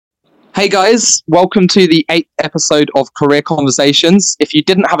Hey guys, welcome to the 8th episode of Career Conversations. If you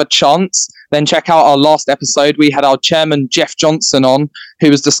didn't have a chance, then check out our last episode. We had our chairman, Jeff Johnson, on,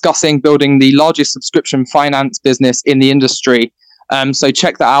 who was discussing building the largest subscription finance business in the industry. So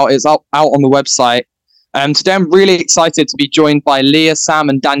check that out. It's out on the website. Today I'm really excited to be joined by Leah, Sam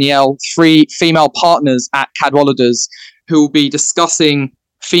and Danyeale, 3 female partners at Cadwalladers, who will be discussing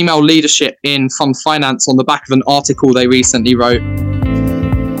female leadership in fund finance on the back of an article they recently wrote.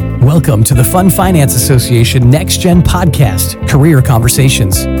 Welcome to the Fund Finance Association Next Gen Podcast, Career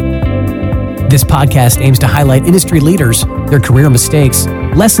Conversations. This podcast aims to highlight industry leaders, their career mistakes,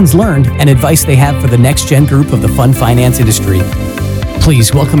 lessons learned, and advice they have for the next gen group of the fund finance industry.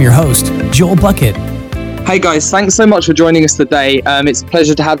 Please welcome your host, Joel Bucket. Hey guys, thanks so much for joining us today. It's a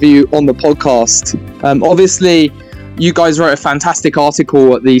pleasure to have you on the podcast. Obviously, you guys wrote a fantastic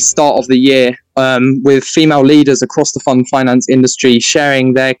article at the start of the year with female leaders across the fund finance industry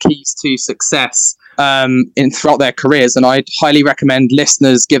sharing their keys to success throughout their careers. And I'd highly recommend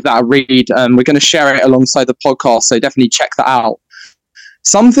listeners give that a read. We're going to share it alongside the podcast, so definitely check that out.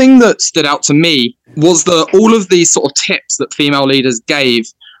 Something that stood out to me was that all of these sort of tips that female leaders gave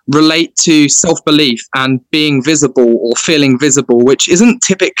relate to self-belief and being visible or feeling visible, which isn't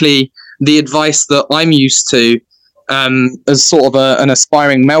typically the advice that I'm used to as sort of an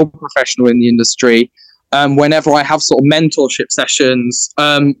aspiring male professional in the industry. Whenever I have sort of mentorship sessions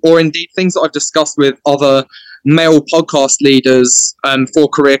or indeed things that I've discussed with other male podcast leaders for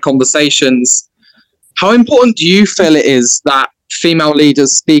career conversations, how important do you feel it is that female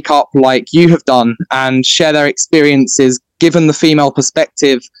leaders speak up like you have done and share their experiences, given the female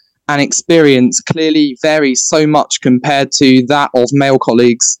perspective and experience clearly varies so much compared to that of male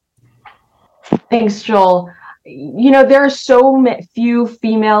colleagues? Thanks, Joel. You know, there are so few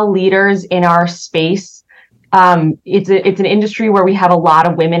female leaders in our space. It's an industry where we have a lot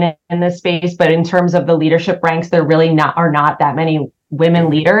of women in this space, but in terms of the leadership ranks, there really are not that many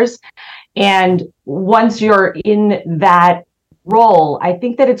women leaders. And once you're in that role, I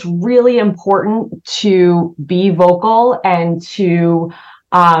think that it's really important to be vocal and to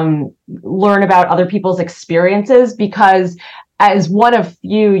learn about other people's experiences, because as one of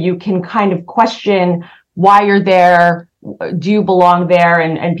few, you can kind of question why you're there. Do you belong there?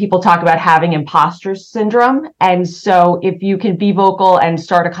 And people talk about having imposter syndrome. And so if you can be vocal and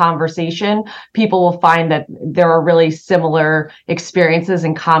start a conversation, people will find that there are really similar experiences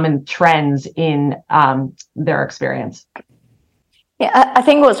and common trends in their experience. Yeah, I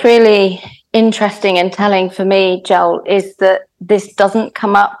think what's really interesting and telling for me, Joel, is that this doesn't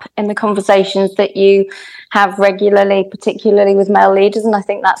come up in the conversations that you have regularly, particularly with male leaders. And I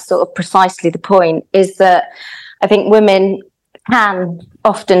think that's sort of precisely the point, is that I think women can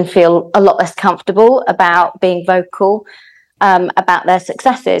often feel a lot less comfortable about being vocal about their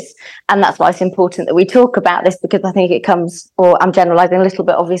successes. And that's why it's important that we talk about this, because I think it comes, or I'm generalizing a little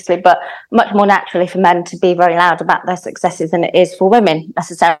bit, obviously, but much more naturally for men to be very loud about their successes than it is for women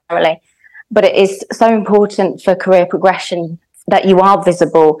necessarily. But it is so important for career progression that you are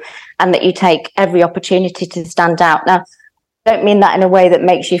visible and that you take every opportunity to stand out. Now, I don't mean that in a way that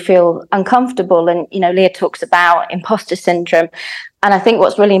makes you feel uncomfortable. And, you know, Leah talks about imposter syndrome. And I think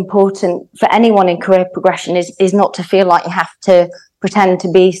what's really important for anyone in career progression is not to feel like you have to pretend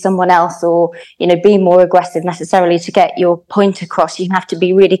to be someone else or, you know, be more aggressive necessarily to get your point across. You have to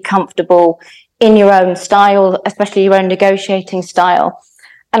be really comfortable in your own style, especially your own negotiating style.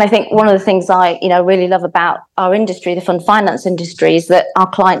 And I think one of the things I, really love about our industry, the fund finance industry, is that our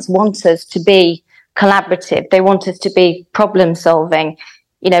clients want us to be collaborative. They want us to be problem solving.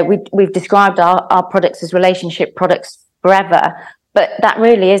 You know, we've described our products as relationship products forever, but that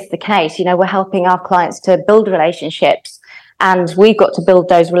really is the case. You know, we're helping our clients to build relationships, and we've got to build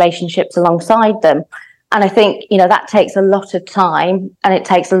those relationships alongside them. And I think, that takes a lot of time and it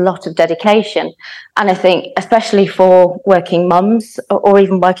takes a lot of dedication. And I think, especially for working mums or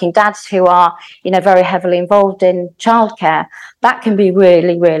even working dads who are, very heavily involved in childcare, that can be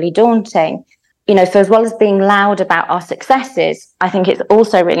really, really daunting. So as well as being loud about our successes, I think it's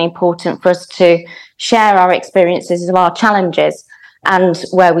also really important for us to share our experiences of our challenges and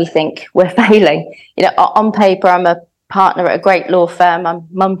where we think we're failing. On paper, I'm a partner at a great law firm. I'm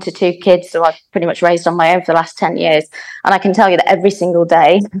mum to 2 kids, so I've pretty much raised on my own for the last 10 years. And I can tell you that every single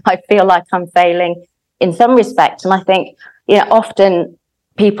day I feel like I'm failing in some respects. And I think, often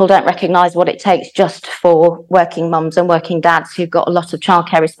people don't recognise what it takes just for working mums and working dads who've got a lot of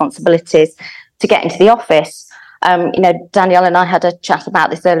childcare responsibilities to get into the office. Danyeale and I had a chat about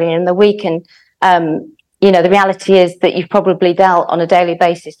this earlier in the week, and the reality is that you've probably dealt on a daily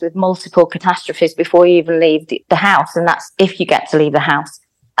basis with multiple catastrophes before you even leave the house, and that's if you get to leave the house.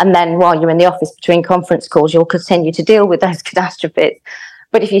 And then while you're in the office between conference calls, you'll continue to deal with those catastrophes.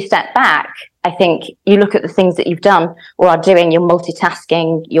 But if you step back, I think you look at the things that you've done or are doing, you're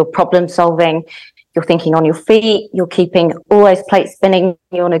multitasking, you're problem solving, you're thinking on your feet, you're keeping all those plates spinning,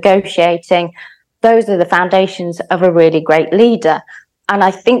 you're negotiating. Those are the foundations of a really great leader. And I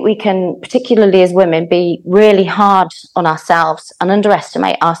think we can, particularly as women, be really hard on ourselves and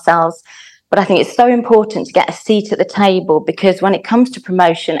underestimate ourselves. But I think it's so important to get a seat at the table, because when it comes to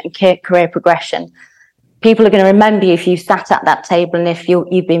promotion and career progression, people are going to remember you if you sat at that table and if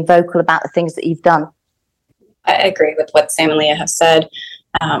you've been vocal about the things that you've done. I agree with what Sam and Leah have said.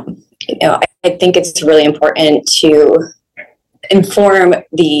 I think it's really important to inform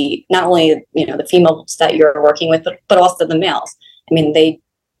not only the females that you're working with, but also the males. I mean, they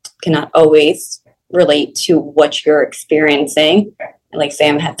cannot always relate to what you're experiencing. And like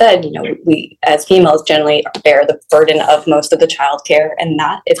Sam had said, we as females generally bear the burden of most of the childcare, and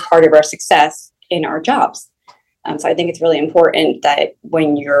that is part of our success in our jobs. So I think it's really important that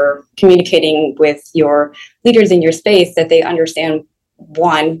when you're communicating with your leaders in your space, that they understand,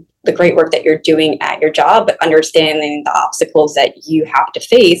 one, the great work that you're doing at your job, but understanding the obstacles that you have to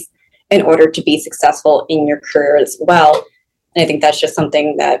face in order to be successful in your career as well. And I think that's just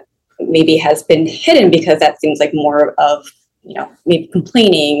something that maybe has been hidden, because that seems like more of, maybe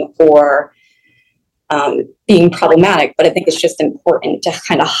complaining or being problematic. But I think it's just important to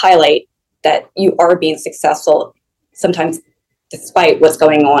kind of highlight that you are being successful sometimes despite what's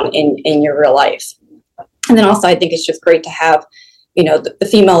going on in your real life. And then also I think it's just great to have, the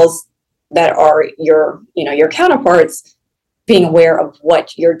females that are your counterparts being aware of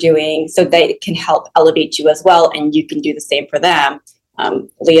what you're doing, so they can help elevate you as well, and you can do the same for them.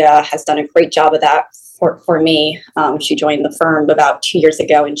 Leah has done a great job of that for me. She joined the firm about 2 years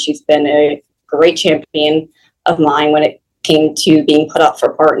ago, and she's been a great champion of mine when it came to being put up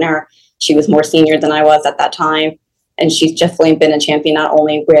for partner. She was more senior than I was at that time, and she's definitely been a champion not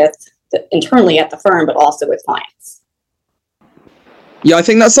only internally at the firm, but also with clients. Yeah, I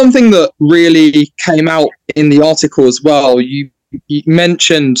think that's something that really came out in the article as well. You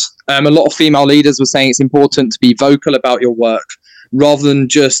mentioned a lot of female leaders were saying it's important to be vocal about your work rather than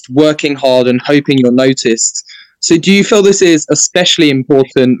just working hard and hoping you're noticed. So do you feel this is especially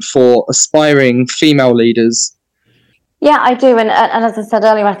important for aspiring female leaders? Yeah, I do. And as I said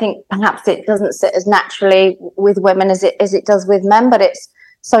earlier, I think perhaps it doesn't sit as naturally with women as it does with men, but it's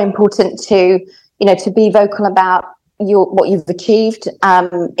so important to be vocal about what you've achieved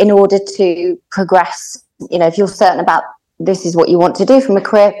in order to progress. If you're certain about this is what you want to do from a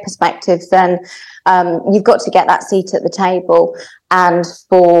career perspective, then you've got to get that seat at the table, and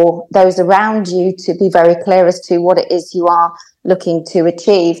for those around you to be very clear as to what it is you are looking to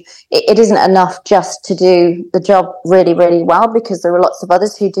achieve. It isn't enough just to do the job really, really well, because there are lots of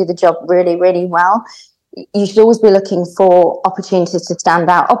others who do the job really, really well. You should always be looking for opportunities to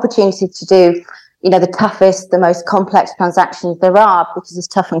stand out, opportunities to do the toughest, the most complex transactions there are, because as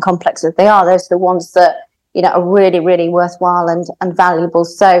tough and complex as they are, those are the ones that, are really, really worthwhile and valuable.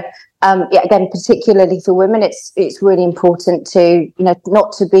 So, again, particularly for women, it's really important to,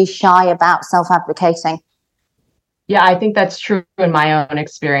 not to be shy about self-advocating. Yeah, I think that's true in my own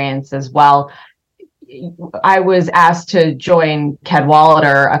experience as well. I was asked to join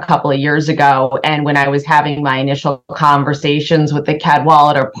Cadwalader a couple of years ago, and when I was having my initial conversations with the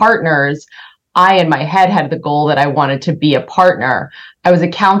Cadwalader partners, I, in my head, had the goal that I wanted to be a partner. I was a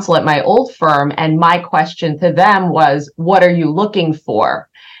counsel at my old firm, and my question to them was, what are you looking for?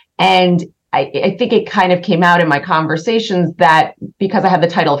 And I think it kind of came out in my conversations that because I had the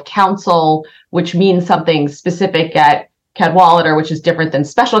title of counsel, which means something specific at Cadwalader, which is different than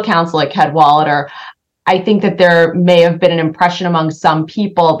special counsel at Cadwalader, I think that there may have been an impression among some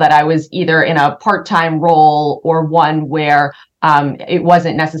people that I was either in a part-time role or one where it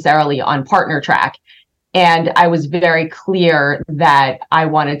wasn't necessarily on partner track. And I was very clear that I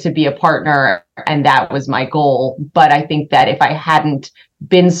wanted to be a partner, and that was my goal. But I think that if I hadn't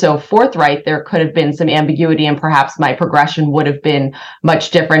been so forthright, there could have been some ambiguity, and perhaps my progression would have been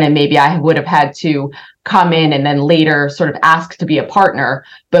much different. And maybe I would have had to come in and then later sort of ask to be a partner.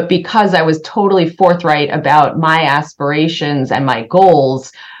 But because I was totally forthright about my aspirations and my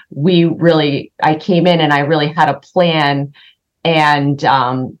goals, I came in and I really had a plan. And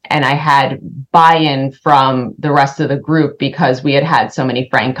I had buy-in from the rest of the group because we had so many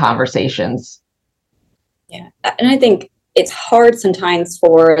frank conversations. Yeah, and I think it's hard sometimes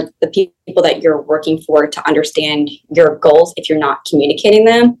for the people that you're working for to understand your goals if you're not communicating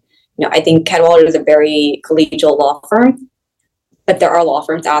them. I think Cadwalader is a very collegial law firm, but there are law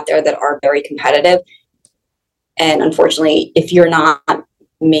firms out there that are very competitive. And unfortunately, if you're not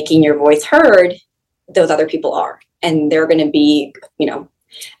making your voice heard, those other people are. And they're going to be,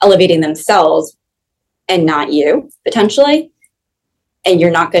 elevating themselves and not you, potentially. And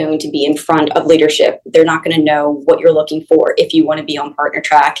you're not going to be in front of leadership. They're not going to know what you're looking for. If you want to be on partner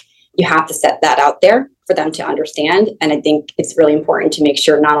track, you have to set that out there for them to understand. And I think it's really important to make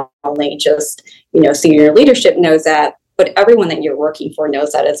sure not only just, senior leadership knows that, but everyone that you're working for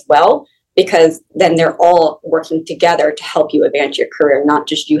knows that as well, because then they're all working together to help you advance your career, not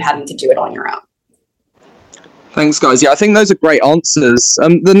just you having to do it on your own. Thanks, guys. Yeah, I think those are great answers.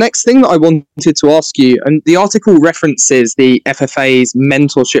 The next thing that I wanted to ask you, and the article references the FFA's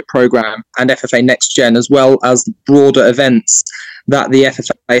mentorship program and FFA Next Gen, as well as the broader events that the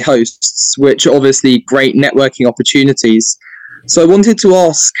FFA hosts, which are obviously great networking opportunities. So I wanted to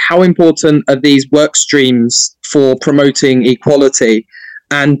ask, how important are these work streams for promoting equality?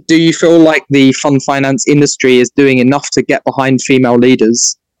 And do you feel like the fund finance industry is doing enough to get behind female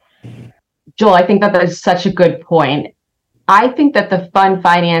leaders? Joel, I think that is such a good point. I think that the fund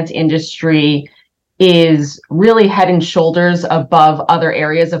finance industry is really head and shoulders above other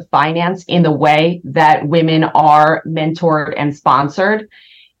areas of finance in the way that women are mentored and sponsored.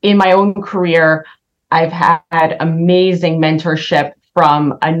 In my own career, I've had amazing mentorship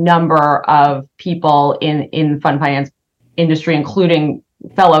from a number of people in fund finance industry, including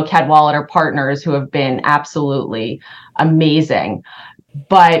fellow Cadwallader partners who have been absolutely amazing.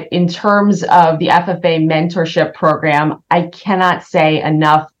 But in terms of the FFA mentorship program, I cannot say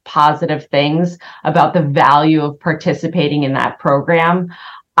enough positive things about the value of participating in that program.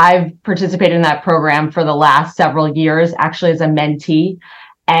 I've participated in that program for the last several years, actually as a mentee.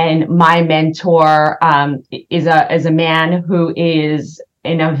 And my mentor is a man who is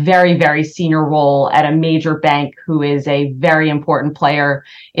in a very, very senior role at a major bank, who is a very important player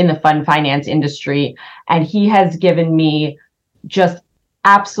in the fund finance industry. And he has given me just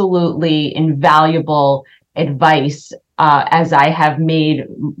absolutely invaluable advice as I have made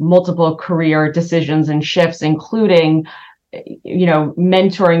multiple career decisions and shifts, including,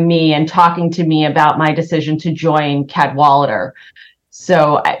 mentoring me and talking to me about my decision to join Cadwallader.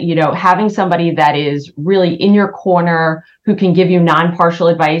 So, having somebody that is really in your corner, who can give you non-partial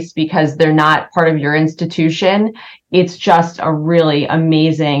advice because they're not part of your institution, it's just a really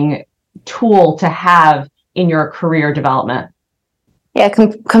amazing tool to have in your career development. Yeah,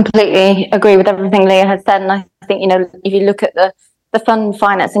 completely agree with everything Leah has said. And I think, if you look at the fund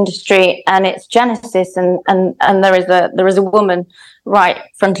finance industry and its genesis, and there is a woman right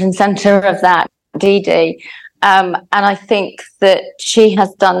front and center of that, Dee Dee. And I think that she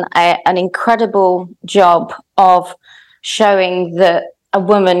has done an incredible job of showing that a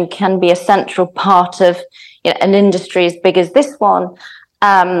woman can be a central part of an industry as big as this one,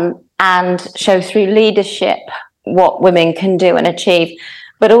 and show through leadership what women can do and achieve,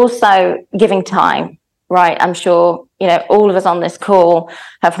 but also giving time, right? I'm sure, all of us on this call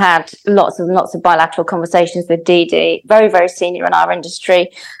have had lots of bilateral conversations with Dee Dee, very, very senior in our industry,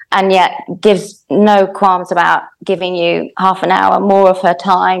 and yet gives no qualms about giving you half an hour more of her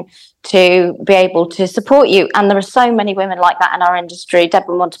time to be able to support you. And there are so many women like that in our industry.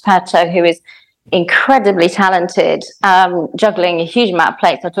 Deborah Monteperto, who is incredibly talented, juggling a huge amount of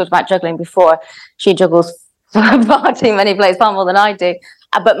plates. I talked about juggling before. She juggles far too many plates, far more than I do,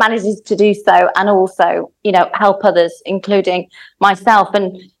 but manages to do so and also, help others, including myself.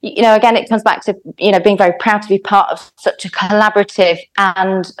 And, again, it comes back to, being very proud to be part of such a collaborative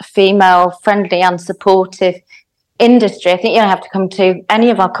and female friendly and supportive industry. I think you don't have to come to any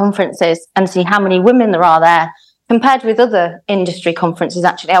of our conferences and see how many women there are there compared with other industry conferences.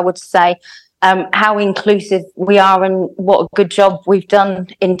 Actually, I would say how inclusive we are and what a good job we've done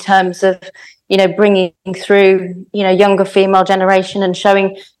in terms of bringing through, younger female generation and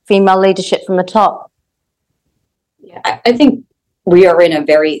showing female leadership from the top. Yeah, I think we are in a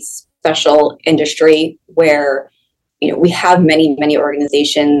very special industry where, we have many, many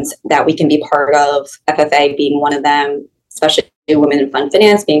organizations that we can be part of, FFA being one of them, especially Women in Fund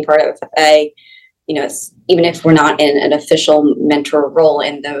Finance being part of FFA. Even if we're not in an official mentor role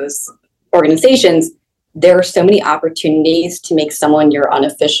in those organizations, there are so many opportunities to make someone your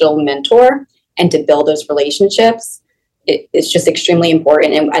unofficial mentor and to build those relationships. It's just extremely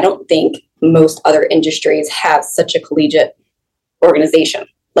important. And I don't think most other industries have such a collegiate organization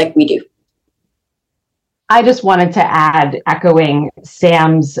like we do. I just wanted to add, echoing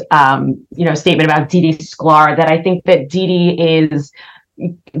Sam's, statement about Dee Dee Sklar, that I think that Dee Dee is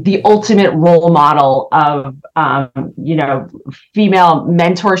the ultimate role model of, female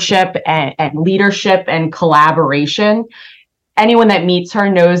mentorship and leadership and collaboration. anyone that meets her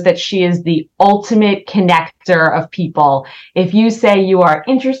knows that she is the ultimate connector of people. If you say you are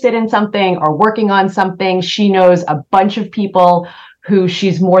interested in something or working on something, she knows a bunch of people who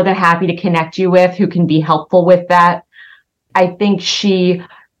she's more than happy to connect you with, who can be helpful with that. I think she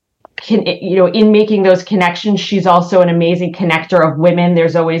can, in making those connections, she's also an amazing connector of women.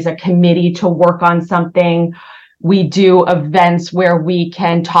 There's always a committee to work on something. We do events where we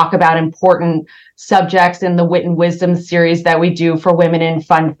can talk about important subjects in the Wit and Wisdom series that we do for women in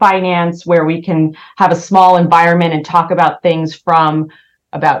fund finance, where we can have a small environment and talk about things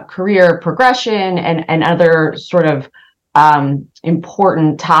about career progression and other sort of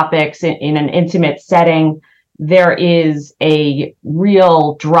important topics in an intimate setting. There is a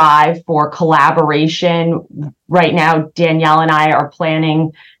real drive for collaboration. Right now, Danyeale and I are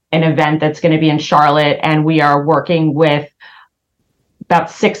planning an event that's going to be in Charlotte, and we are working with about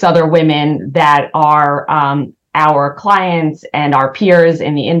 6 other women that are our clients and our peers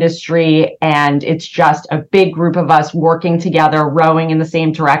in the industry. And it's just a big group of us working together, rowing in the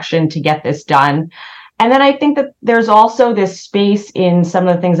same direction to get this done. And then I think that there's also this space in some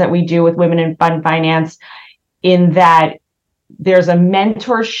of the things that we do with women in fund finance, in that there's a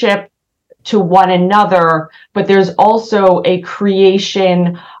mentorship to one another, but there's also a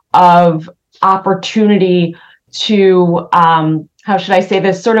creation of opportunity to, how should I say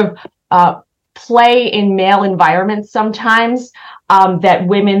this, sort of play in male environments sometimes, that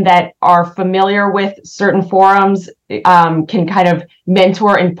women that are familiar with certain forums can kind of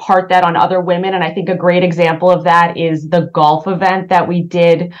mentor and impart that on other women. And I think a great example of that is the golf event that we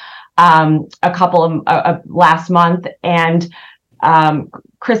did a couple of last month. And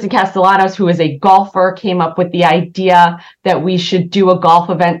Kristen Castellanos, who is a golfer, came up with the idea that we should do a golf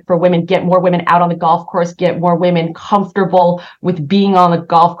event for women, get more women out on the golf course, get more women comfortable with being on the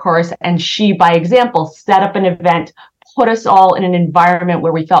golf course. And she, by example, set up an event, put us all in an environment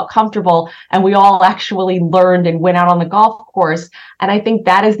where we felt comfortable, and we all actually learned and went out on the golf course. And I think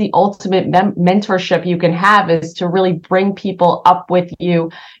that is the ultimate mentorship you can have, is to really bring people up with you,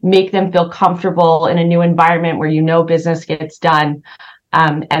 make them feel comfortable in a new environment where business gets done.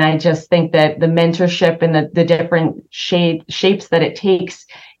 And I just think that the mentorship and the different shapes that it takes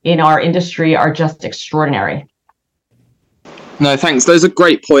in our industry are just extraordinary. No, thanks. Those are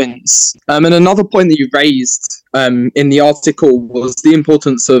great points. And another point that you raised in the article was the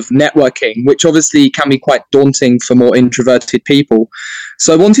importance of networking, which obviously can be quite daunting for more introverted people.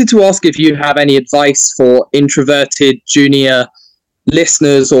 So I wanted to ask if you have any advice for introverted junior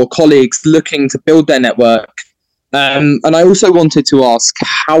listeners or colleagues looking to build their network. And I also wanted to ask,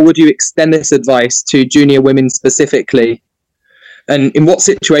 how would you extend this advice to junior women specifically? And in what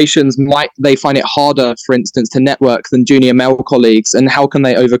situations might they find it harder, for instance, to network than junior male colleagues, and how can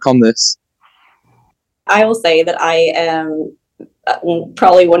they overcome this? I will say that I am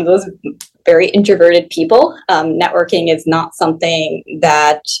probably one of those very introverted people. Networking is not something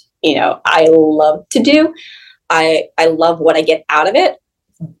that, I love to do. I love what I get out of it,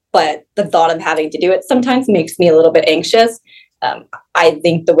 but the thought of having to do it sometimes makes me a little bit anxious. I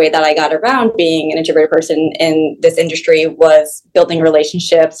think the way that I got around being an introverted person in this industry was building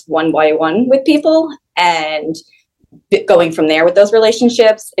relationships one by one with people and going from there with those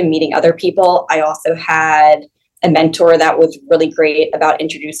relationships and meeting other people. I also had a mentor that was really great about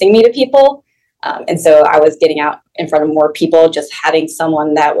introducing me to people. And so I was getting out in front of more people, just having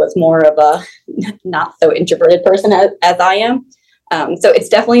someone that was more of a not so introverted person as I am. So it's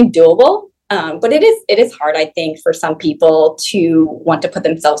definitely doable. But it is hard, I think, for some people to want to put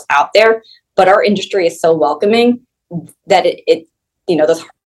themselves out there. But our industry is so welcoming that those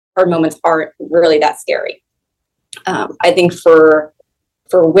hard moments aren't really that scary. I think for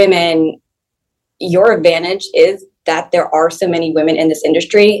women, your advantage is that there are so many women in this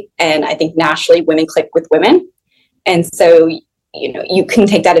industry, and I think nationally, women click with women, and so you can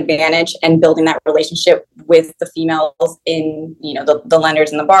take that advantage and building that relationship with the females in the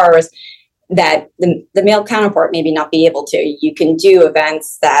lenders and the borrowers that the male counterpart maybe not be able to. You can do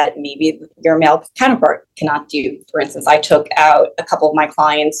events that maybe your male counterpart cannot do. For instance, I took out a couple of my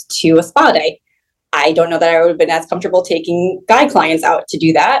clients to a spa day. I don't know that I would have been as comfortable taking guy clients out to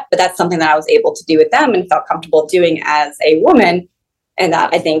do that, but that's something that I was able to do with them and felt comfortable doing as a woman. And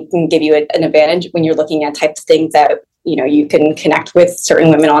that I think can give you an advantage when you're looking at types of things that, you can connect with certain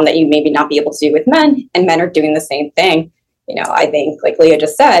women on that you maybe not be able to do with men, and men are doing the same thing. I think, like Leah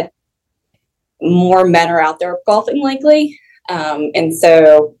just said, more men are out there golfing likely. And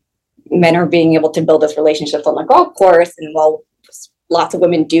so men are being able to build those relationships on the golf course. And while lots of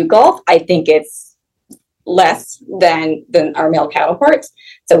women do golf, I think it's less than our male counterparts.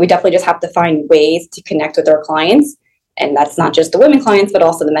 So we definitely just have to find ways to connect with our clients And that's not just the women clients, but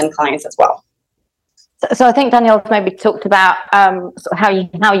also the men clients as well. So I think Danyeale maybe talked about sort of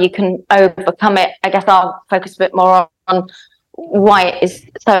how you can overcome it. I guess I'll focus a bit more on why it is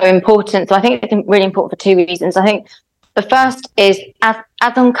so important. So I think it's really important for two reasons. I think the first is as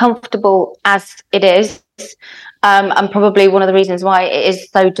uncomfortable as it is, and probably one of the reasons why it is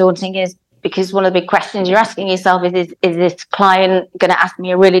so daunting is because one of the big questions you're asking yourself is this client going to ask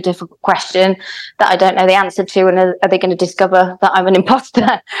me a really difficult question that I don't know the answer to, and are they going to discover that I'm an imposter?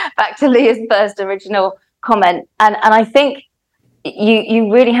 Back to Leah's first original comment. And I think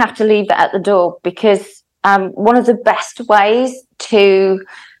you really have to leave it at the door, because one of the best ways to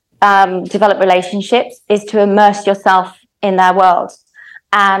develop relationships is to immerse yourself in their world.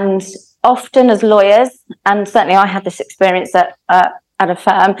 And often as lawyers, and certainly I had this experience at a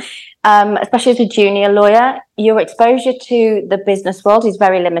firm, especially as a junior lawyer, your exposure to the business world is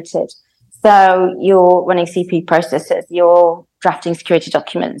very limited. So you're running CP processes, you're drafting security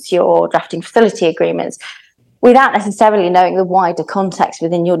documents, you're drafting facility agreements, without necessarily knowing the wider context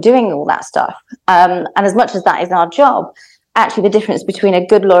within you're doing all that stuff. And as much as that is our job, actually the difference between a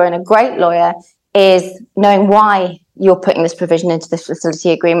good lawyer and a great lawyer is knowing why you're putting this provision into this facility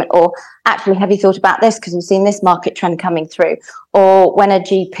agreement, or actually, have you thought about this because we've seen this market trend coming through? Or when a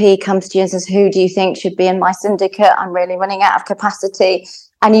GP comes to you and says, who do you think should be in my syndicate? I'm really running out of capacity.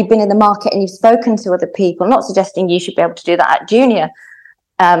 And you've been in the market and you've spoken to other people, not suggesting you should be able to do that at junior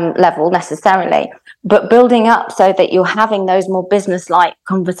level necessarily, but building up so that you're having those more business-like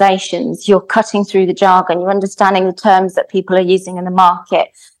conversations, you're cutting through the jargon, you're understanding the terms that people are using in the market.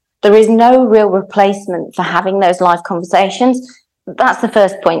 There is no real replacement for having those live conversations. That's the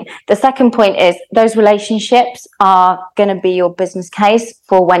first point. The second point is those relationships are going to be your business case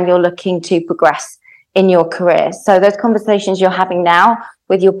for when you're looking to progress in your career. So those conversations you're having now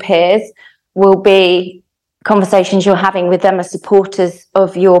with your peers will be conversations you're having with them as supporters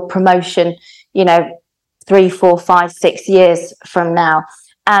of your promotion, 3, 4, 5, 6 years from now.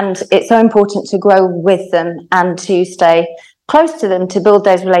 And it's so important to grow with them and to stay close to them to build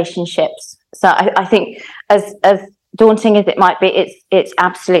those relationships. So I think as daunting as it might be, it's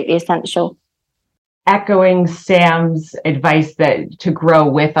absolutely essential. Echoing Sam's advice that to grow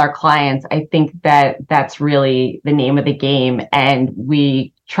with our clients, I think that's really the name of the game. And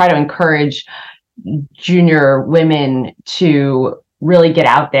we try to encourage junior women to really get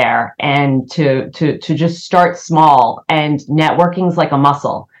out there and to just start small. And networking is like a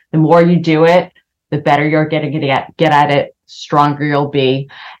muscle. The more you do it, the better you're getting to get at it, stronger you'll be.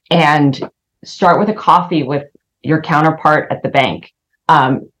 And start with a coffee with your counterpart at the bank,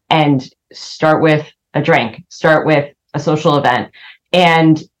 and start with a drink, start with a social event,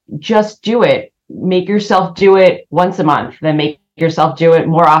 and just do it. Make yourself do it once a month, then make yourself do it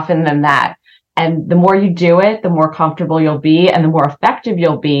more often than that. And the more you do it, the more comfortable you'll be and the more effective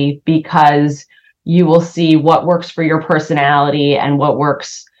you'll be, because you will see what works for your personality and what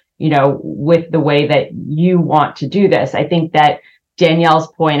works, with the way that you want to do this. I think that Danyeale's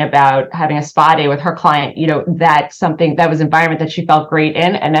point about having a spa day with her client, that's something that was an environment that she felt great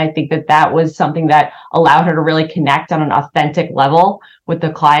in. And I think that was something that allowed her to really connect on an authentic level with the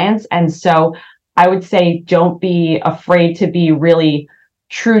clients. And so I would say, don't be afraid to be really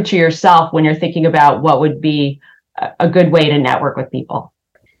true to yourself when you're thinking about what would be a good way to network with people.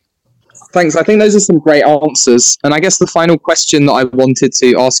 Thanks. I think those are some great answers. And I guess the final question that I wanted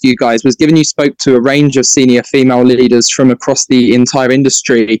to ask you guys was, given you spoke to a range of senior female leaders from across the entire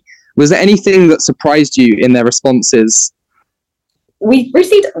industry, was there anything that surprised you in their responses? We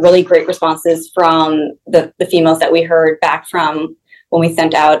received really great responses from the females that we heard back from when we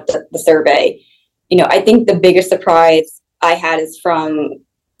sent out the survey. I think the biggest surprise I had is from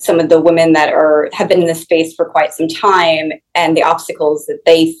some of the women that have been in this space for quite some time, and the obstacles that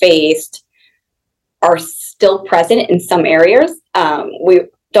they faced are still present in some areas. We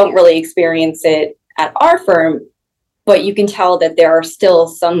don't really experience it at our firm, but you can tell that there are still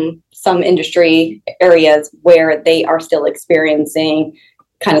some industry areas where they are still experiencing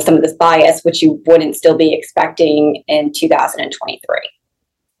kind of some of this bias, which you wouldn't still be expecting in 2023.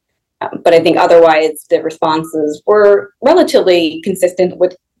 But I think otherwise the responses were relatively consistent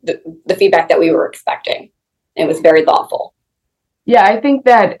with the feedback that we were expecting. It was very thoughtful. Yeah, I think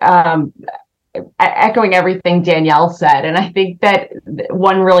that echoing everything Danyeale said, and I think that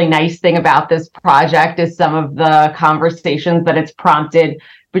one really nice thing about this project is some of the conversations that it's prompted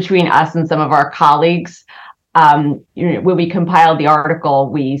between us and some of our colleagues. When we compiled the article,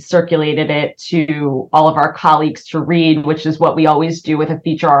 we circulated it to all of our colleagues to read, which is what we always do with a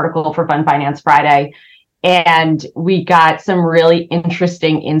feature article for Fun Finance Friday. And we got some really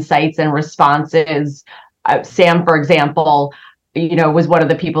interesting insights and responses Sam, for example, was one of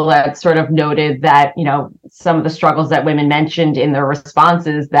the people that sort of noted that, some of the struggles that women mentioned in their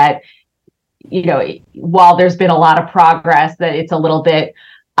responses, that, while there's been a lot of progress, that it's a little bit,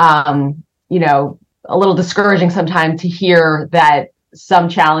 a little discouraging sometimes to hear that some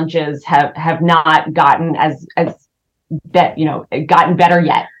challenges have not gotten gotten better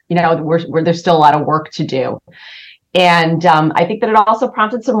yet. Where there's still a lot of work to do. And I think that it also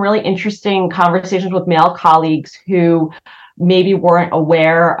prompted some really interesting conversations with male colleagues who maybe weren't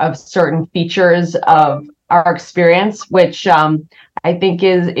aware of certain features of our experience, which I think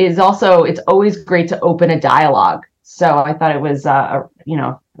is also, it's always great to open a dialogue. So I thought it was,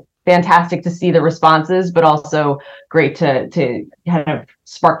 fantastic to see the responses, but also great to kind of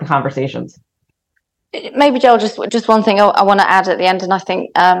spark the conversations. Maybe, Joel, just one thing I want to add at the end, and I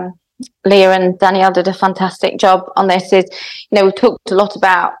think Leah and Danyeale did a fantastic job on this, is, we've talked a lot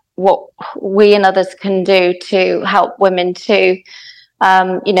about what we and others can do to help women to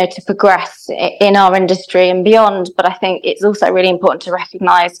progress in our industry and beyond. But I think it's also really important to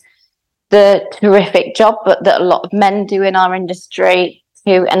recognise the terrific job that a lot of men do in our industry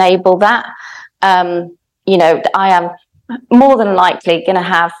to enable that. I am more than likely going to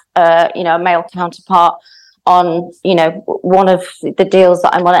have a male counterpart on one of the deals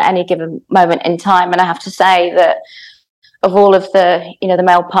that I'm on at any given moment in time, and I have to say that of all of the the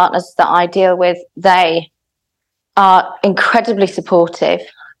male partners that I deal with, they are incredibly supportive.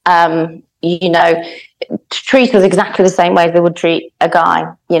 Treat us exactly the same way they would treat a guy,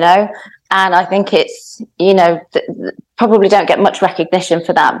 and I think it's probably don't get much recognition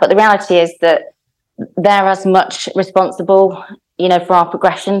for that, but the reality is that they're as much responsible for our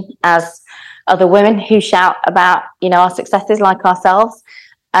progression as other women who shout about our successes like ourselves.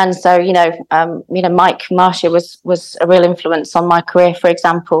 And so Mike Marcia was a real influence on my career, for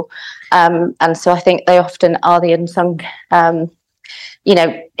example, and so I think they often are the unsung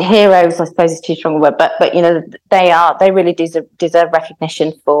heroes, I suppose is too strong a word, but they really deserve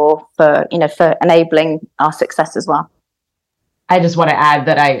recognition for enabling our success as well. I just want to add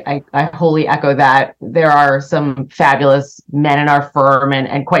that I wholly echo that. There are some fabulous men in our firm,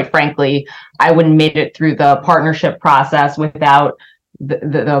 and quite frankly, I wouldn't made it through the partnership process without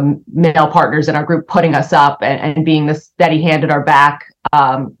the male partners in our group putting us up and being the steady hand at our back,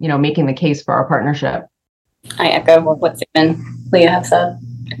 making the case for our partnership. I echo what Sam and Leah have said.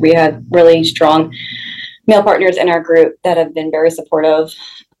 We had really strong male partners in our group that have been very supportive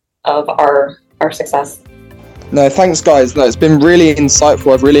of our success. No, thanks, guys. No, it's been really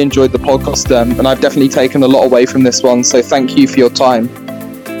insightful. I've really enjoyed the podcast, and I've definitely taken a lot away from this one. So thank you for your time.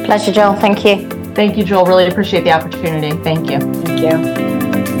 Pleasure, Joel. Thank you. Thank you, Joel. Really appreciate the opportunity. Thank you. Thank you.